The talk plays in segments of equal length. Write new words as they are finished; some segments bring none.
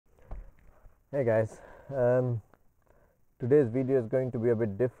Hey guys, today's video is going to be a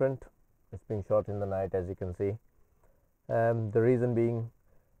bit different. It's being shot in the night, as you can see. The reason being,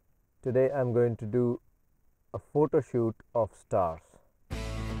 today I'm going to do a photo shoot of stars.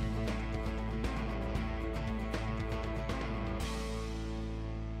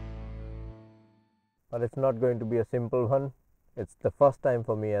 But it's not going to be a simple one. It's the first time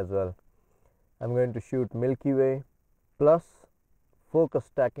for me as well. I'm going to shoot Milky Way plus focus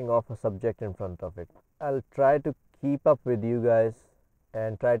stacking off a subject in front of it. I'll try to keep up with you guys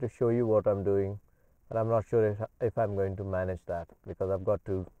and try to show you what I'm doing, but I'm not sure if I'm going to manage that because I've got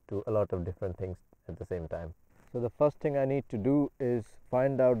to do a lot of different things at the same time. So the first thing I need to do is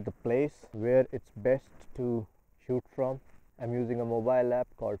find out the place where it's best to shoot from. I'm using a mobile app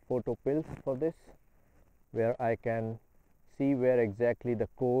called Photo Pills for this, where I can see where exactly the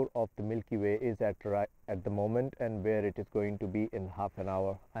core of the Milky Way is at the moment and where it is going to be in half an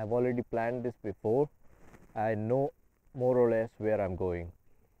hour. I've already planned this before. I know more or less where I'm going.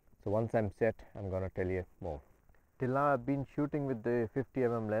 So once I'm set, I'm gonna tell you more. Till now I've been shooting with the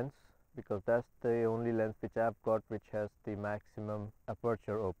 50mm lens because that's the only lens which I've got which has the maximum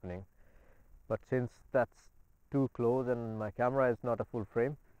aperture opening. But since that's too close and my camera is not a full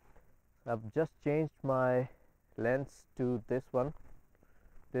frame, I've just changed my lens to this one.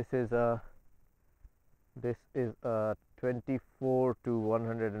 This is a 24 to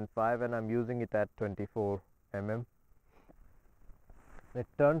 105 and I'm using it at 24mm. It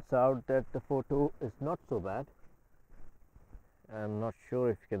turns out that the photo is not so bad. I'm not sure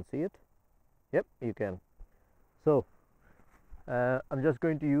if you can see it. Yep, you can. So I'm just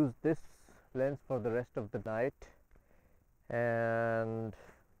going to use this lens for the rest of the night and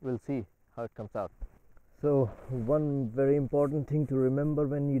we'll see how it comes out. So one very important thing to remember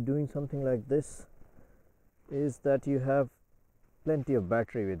when you're doing something like this is that you have plenty of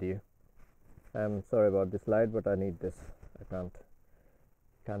battery with you. I'm sorry about this light, but I need this. I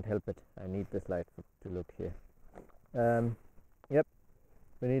can't help it. I need this light to look here. Yep,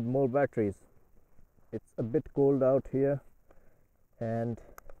 we need more batteries. It's a bit cold out here and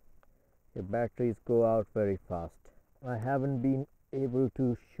your batteries go out very fast. I haven't been able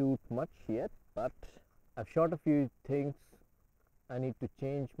to shoot much yet, but I've shot a few things. I need to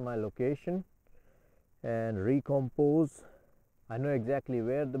change my location and recompose. I know exactly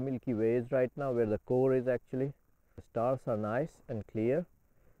where the Milky Way is right now, where the core is actually. The stars are nice and clear,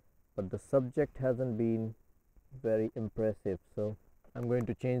 but the subject hasn't been very impressive, so I'm going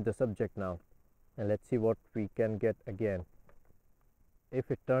to change the subject now and let's see what we can get again.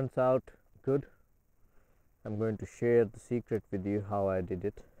 If it turns out good, I'm going to share the secret with you how I did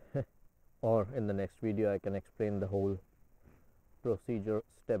it. Or in the next video I can explain the whole procedure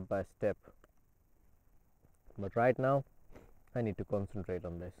step by step. But right now I need to concentrate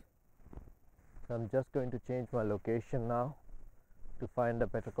on this. So I'm just going to change my location now to find a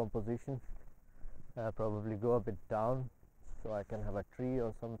better composition. I'll probably go a bit down so I can have a tree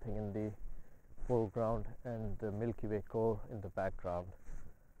or something in the foreground and the Milky Way core in the background.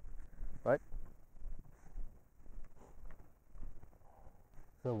 Right?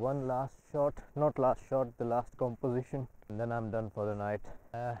 So one last shot, not last shot, the last composition, and then I'm done for the night.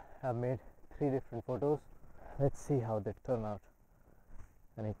 I've made 3 different photos. Let's see how they turn out.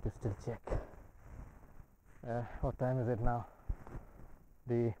 I need to still check. What time is it now?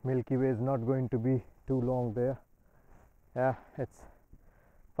 The Milky Way is not going to be too long there. Yeah, it's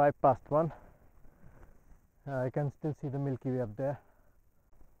 1:05. I can still see the Milky Way up there.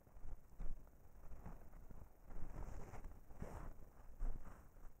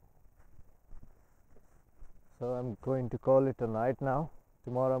 So I'm going to call it a night now.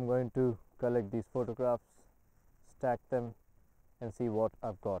 Tomorrow I'm going to collect these photographs, stack them and see what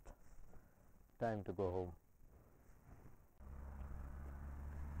I've got. Time to go home.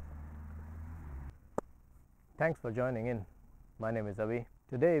 Thanks for joining in. My name is Avi.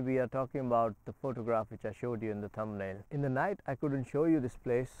 Today we are talking about the photograph which I showed you in the thumbnail. In the night I couldn't show you this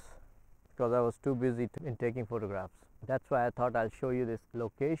place because I was too busy in taking photographs. That's why I thought I'll show you this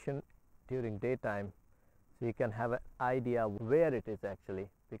location during daytime, so you can have an idea where it is actually,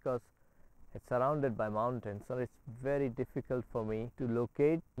 because it's surrounded by mountains, so it's very difficult for me to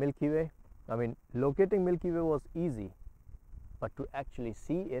locate Milky Way. I mean, locating Milky Way was easy, but to actually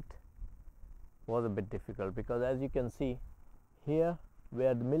see it was a bit difficult, because as you can see here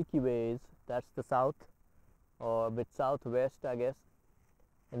where the Milky Way is, that's the south or a bit southwest I guess,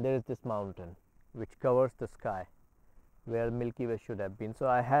 and there is this mountain which covers the sky where Milky Way should have been. So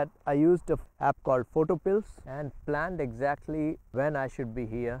I used an app called Photo Pills and planned exactly when I should be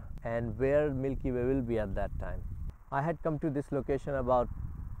here and where Milky Way will be at that time. I had come to this location about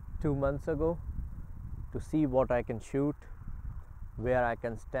 2 months ago to see what I can shoot, where I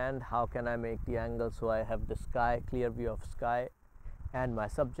can stand, how can I make the angle so I have the sky, clear view of sky and my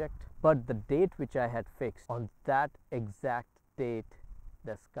subject. But the date which I had fixed, on that exact date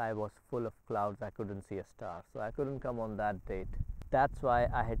the sky was full of clouds. I couldn't see a star, so I couldn't come on that date. That's why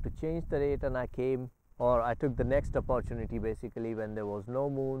I had to change the date, and I took the next opportunity basically when there was no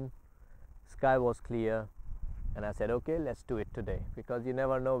moon, sky was clear, and I said, okay, let's do it today, because you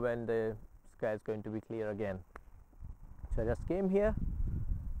never know when the sky is going to be clear again. So I just came here,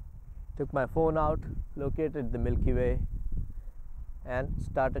 took my phone out, located the Milky Way and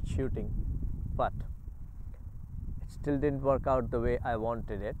started shooting, but it still didn't work out the way I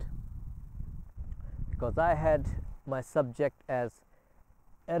wanted it, because I had my subject as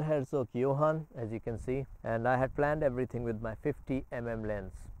Erzherzog Johann, as you can see, and I had planned everything with my 50mm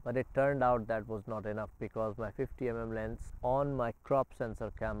lens, but it turned out that was not enough, because my 50mm lens on my crop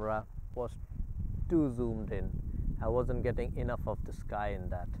sensor camera was too zoomed in. I wasn't getting enough of the sky in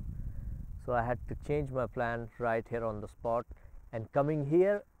that, so I had to change my plan right here on the spot. And coming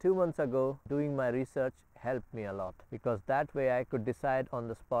here 2 months ago, doing my research helped me a lot, because that way I could decide on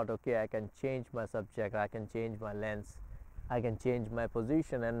the spot, okay, I can change my subject, I can change my lens, I can change my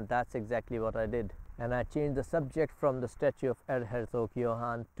position, and that's exactly what I did. And I changed the subject from the statue of Erzherzog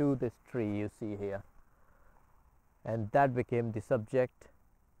Johann to this tree you see here, and that became the subject.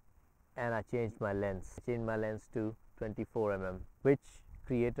 And I changed my lens to 24mm, which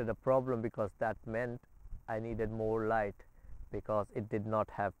created a problem, because that meant I needed more light, because it did not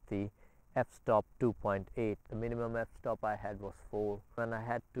have the f-stop 2.8. The minimum f-stop I had was 4, and I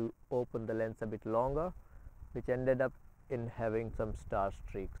had to open the lens a bit longer, which ended up in having some star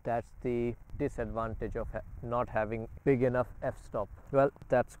streaks. That's the disadvantage of not having big enough f-stop. Well,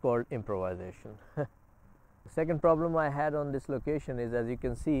 that's called improvisation. The second problem I had on this location is, as you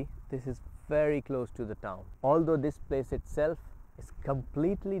can see, this is very close to the town. Although this place itself is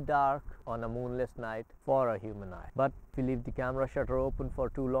completely dark on a moonless night for a human eye, but if you leave the camera shutter open for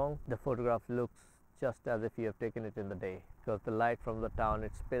too long, the photograph looks just as if you have taken it in the day, because the light from the town,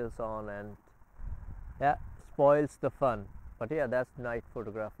 it spills on and spoils the fun. But yeah, that's night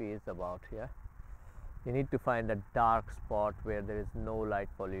photography is about. You need to find a dark spot where there is no light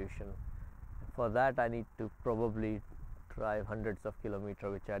pollution. For that I need to probably drive hundreds of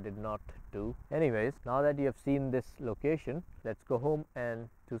kilometers, which I did not do. Anyways, now that you have seen this location, let's go home and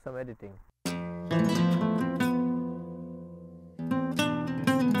do some editing.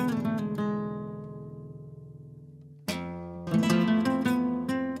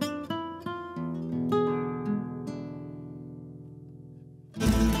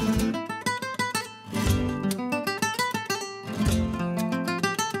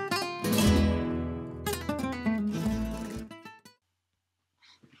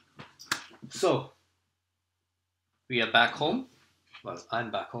 So, we are back home. Well, I'm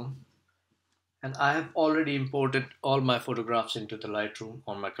back home. And I have already imported all my photographs into the Lightroom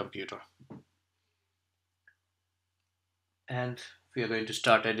on my computer. And we are going to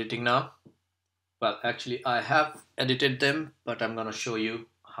start editing now. Well, actually, I have edited them, but I'm going to show you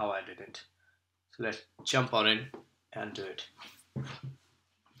how I did it. So let's jump on in and do it.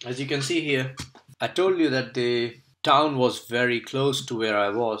 As you can see here, I told you that the town was very close to where I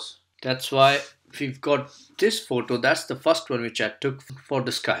was. That's why we've got this photo. That's the first one which I took for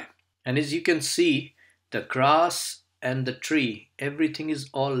the sky. And as you can see, the grass and the tree, everything is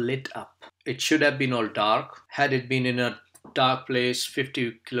all lit up. It should have been all dark. Had it been in a dark place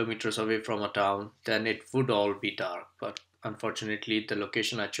 50 kilometers away from a town, then it would all be dark. But unfortunately, the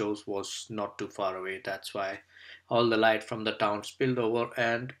location I chose was not too far away. That's why all the light from the town spilled over,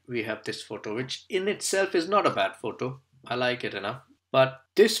 and we have this photo, which in itself is not a bad photo. I like it enough. But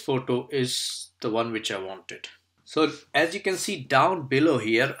this photo is the one which I wanted. So as you can see down below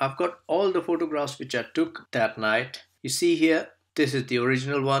here, I've got all the photographs which I took that night. You see here, this is the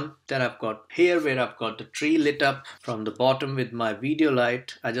original one. Then I've got here where I've got the tree lit up from the bottom with my video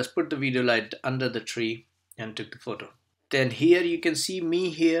light. I just put the video light under the tree and took the photo. Then here you can see me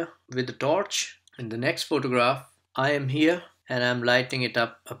here with the torch. In the next photograph, I am here and I'm lighting it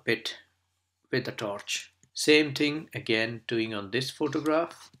up a bit with the torch. Same thing again doing on this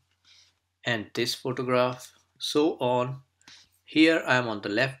photograph and this photograph, so on. Here I am on the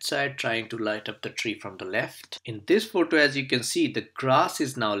left side trying to light up the tree from the left. In this photo, as you can see, the grass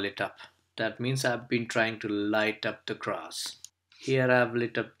is now lit up. That means I've been trying to light up the grass. Here I've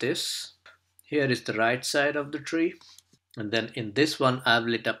lit up this. Here is the right side of the tree. And then in this one, I've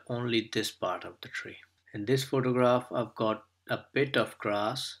lit up only this part of the tree. In this photograph, I've got a bit of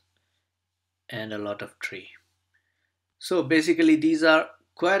grass and a lot of tree. So basically these are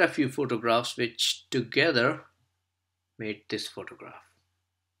quite a few photographs which together made this photograph.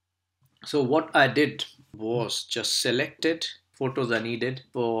 So what I did was just selected photos I needed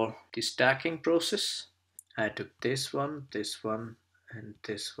for the stacking process. I took this one, and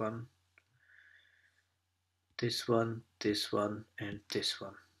this one, this one, this one, and this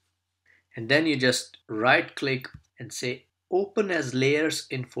one. And then you just right click and say open as layers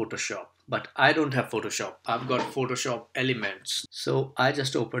in Photoshop. But I don't have Photoshop. I've got Photoshop Elements. So I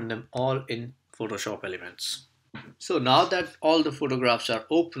just opened them all in Photoshop Elements. So now that all the photographs are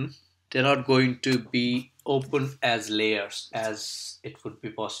open, they're not going to be open as layers as it would be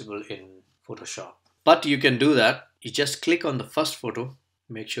possible in Photoshop. But you can do that. You just click on the first photo,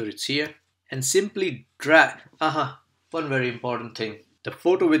 make sure it's here, and simply drag. One very important thing. The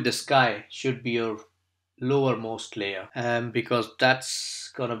photo with the sky should be your lowermost layer because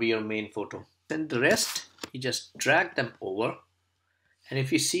that's gonna be your main photo. Then the rest, you just drag them over. And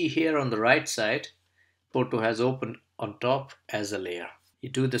if you see here on the right side, photo has opened on top as a layer. You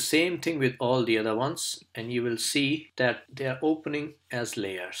do the same thing with all the other ones and you will see that they are opening as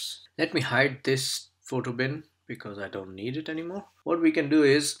layers. Let me hide this photo bin because I don't need it anymore. What we can do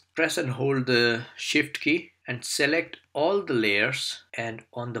is press and hold the shift key and select all the layers, and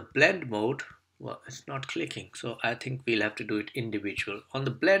on the blend mode, well, it's not clicking, so I think we'll have to do it individual. On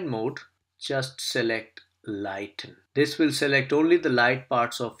the blend mode, just select lighten. This will select only the light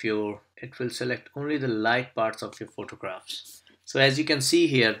parts of your photographs. So as you can see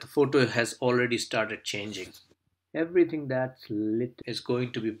here, the photo has already started changing. Everything that's lit is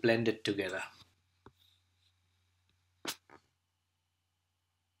going to be blended together.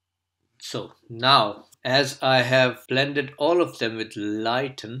 So now, as I have blended all of them with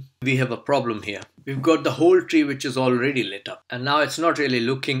lighten, we have a problem here. We've got the whole tree which is already lit up, and now it's not really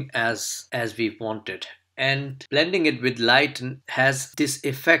looking as we wanted. And blending it with lighten has this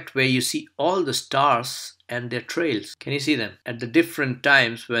effect where you see all the stars and their trails. Can you see them? At the different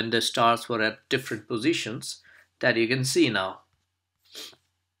times when the stars were at different positions, that you can see now.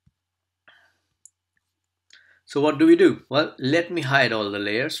 So what do we do? Well, let me hide all the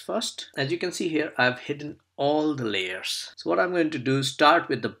layers first. As you can see here, I've hidden all the layers. So what I'm going to do is start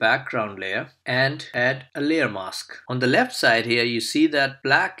with the background layer and add a layer mask. On the left side here, you see that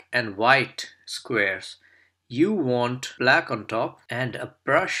black and white squares. You want black on top and a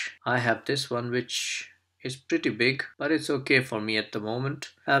brush. I have this one which is pretty big, but it's okay for me at the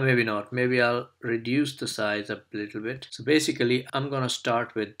moment. Maybe not. Maybe I'll reduce the size a little bit. So basically, I'm gonna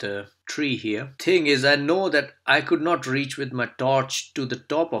start with the tree here. Thing is, I know that I could not reach with my torch to the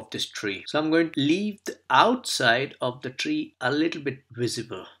top of this tree. So I'm going to leave the outside of the tree a little bit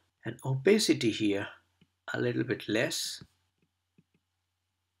visible. And opacity here a little bit less,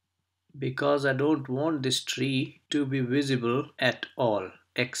 because I don't want this tree to be visible at all,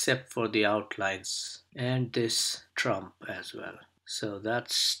 except for the outlines and this trunk as well. So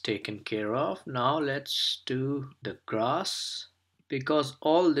that's taken care of. Now let's do the grass, because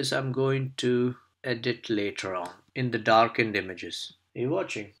all this I'm going to edit later on in the darkened images. Are you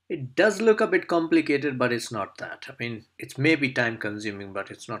watching? It does look a bit complicated, but it's not that. I mean, it's maybe time consuming, but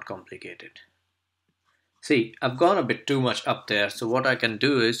it's not complicated. See, I've gone a bit too much up there, so what I can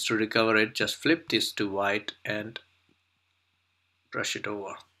do is to recover it, just flip this to white and brush it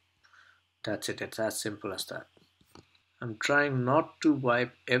over. That's it, it's as simple as that. I'm trying not to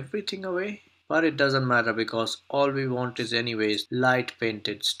wipe everything away, but it doesn't matter because all we want is anyways light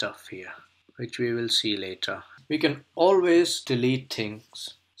painted stuff here, which we will see later. We can always delete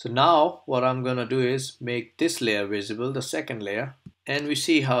things. So now what I'm gonna do is make this layer visible, the second layer, and we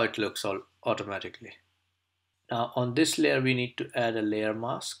see how it looks all automatically. Now on this layer we need to add a layer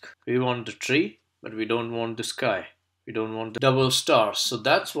mask. We want the tree, but we don't want the sky. We don't want the double stars. So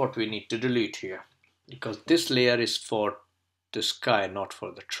that's what we need to delete here, because this layer is for the sky, not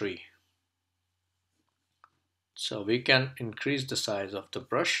for the tree. So we can increase the size of the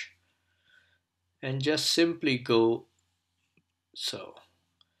brush and just simply go so.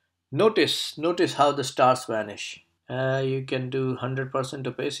 Notice how the stars vanish. You can do 100%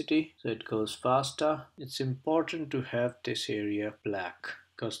 opacity, so it goes faster. It's important to have this area black,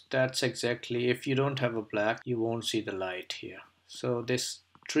 because that's exactly, if you don't have a black, you won't see the light here. So this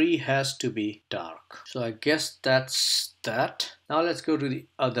tree has to be dark. So I guess that's that. Now let's go to the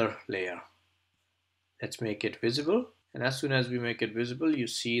other layer. Let's make it visible. And as soon as we make it visible, you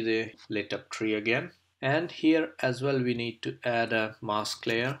see the lit up tree again. And here as well, we need to add a mask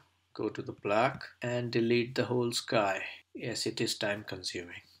layer. Go to the black and delete the whole sky. Yes, it is time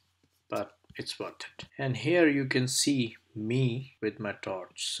consuming, but it's worth it. And here you can see me with my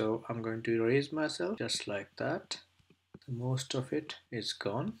torch. So I'm going to erase myself just like that. Most of it is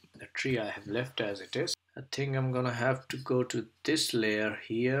gone. The tree I have left as it is. I think I'm gonna have to go to this layer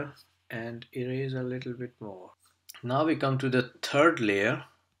here and erase a little bit more. Now we come to the third layer,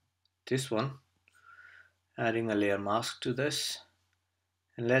 this one, adding a layer mask to this,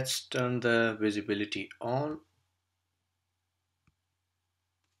 and let's turn the visibility on.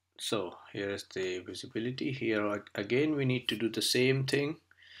 So here is the visibility. Here again we need to do the same thing,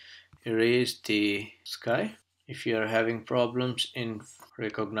 erase the sky. If you are having problems in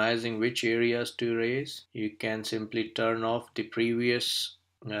recognizing which areas to erase, you can simply turn off the previous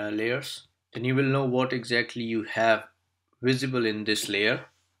layers. Then you will know what exactly you have visible in this layer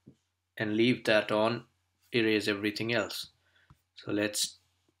and leave that on, erase everything else. So let's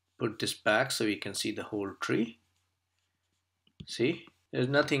put this back so we can see the whole tree. See, there's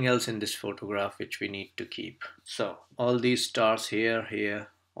nothing else in this photograph which we need to keep. So all these stars here,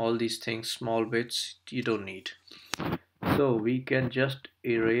 all these things, small bits, you don't need. So we can just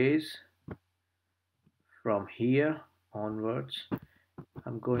erase from here onwards.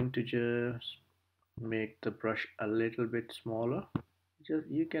 I'm going to just make the brush a little bit smaller.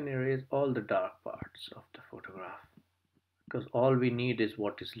 You can erase all the dark parts of the photograph, because all we need is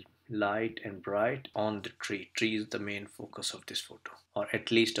what is light and bright on the tree. Tree is the main focus of this photo, or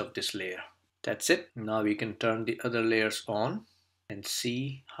at least of this layer. That's it. Now we can turn the other layers on and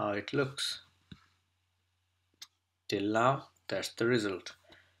see how it looks. Till now, that's the result.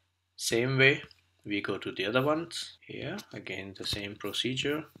 Same way, we go to the other ones. Here, again the same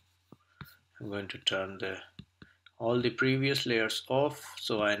procedure. I'm going to turn all the previous layers off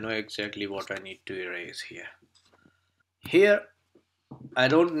so I know exactly what I need to erase here. Here, I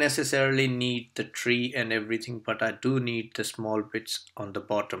don't necessarily need the tree and everything, but I do need the small bits on the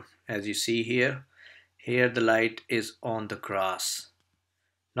bottom. As you see here the light is on the grass,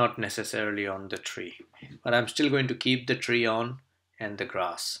 not necessarily on the tree. But I'm still going to keep the tree on and the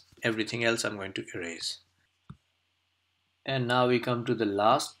grass. Everything else I'm going to erase. And now we come to the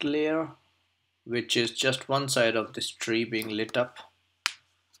last layer, which is just one side of this tree being lit up.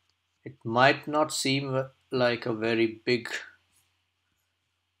 It might not seem like a very big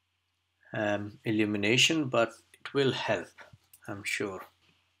illumination, but it will help, I'm sure.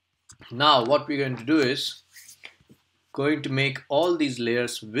 Now what we're going to do is going to make all these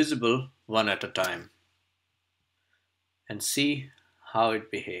layers visible one at a time and see how it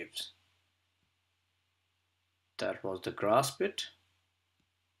behaves. That was the grass bit.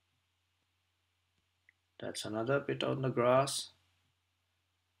 That's another bit on the grass.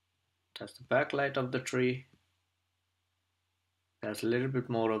 That's the backlight of the tree. There's a little bit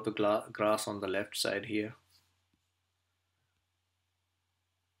more of the grass on the left side here.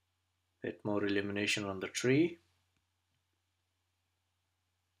 Bit more illumination on the tree.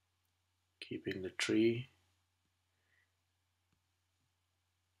 Keeping the tree.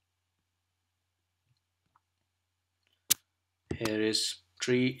 Here is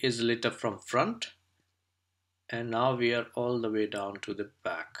tree is lit up from front, and now we are all the way down to the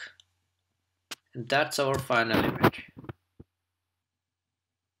back. And that's our final image.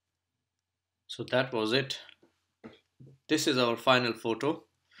 So that was it. This is our final photo.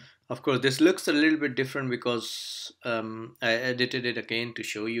 Of course, this looks a little bit different because I edited it again to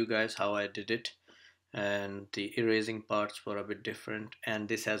show you guys how I did it, and the erasing parts were a bit different, and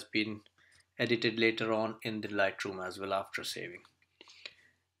this has been edited later on in the Lightroom as well after saving.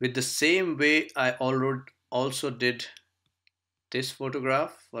 With the same way I also did this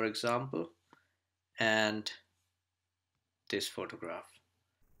photograph, for example, and this photograph.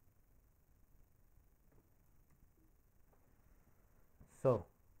 So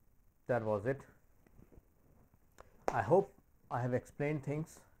that was it. I hope I have explained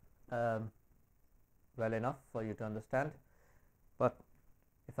things well enough for you to understand, but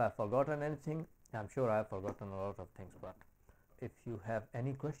if I've forgotten anything, I'm sure I've forgotten a lot of things, but if you have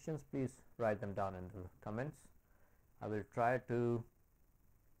any questions, please write them down in the comments. I will try to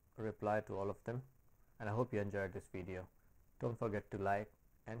reply to all of them, and I hope you enjoyed this video. Don't forget to like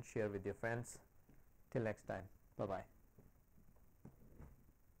and share with your friends. Till next time, bye bye.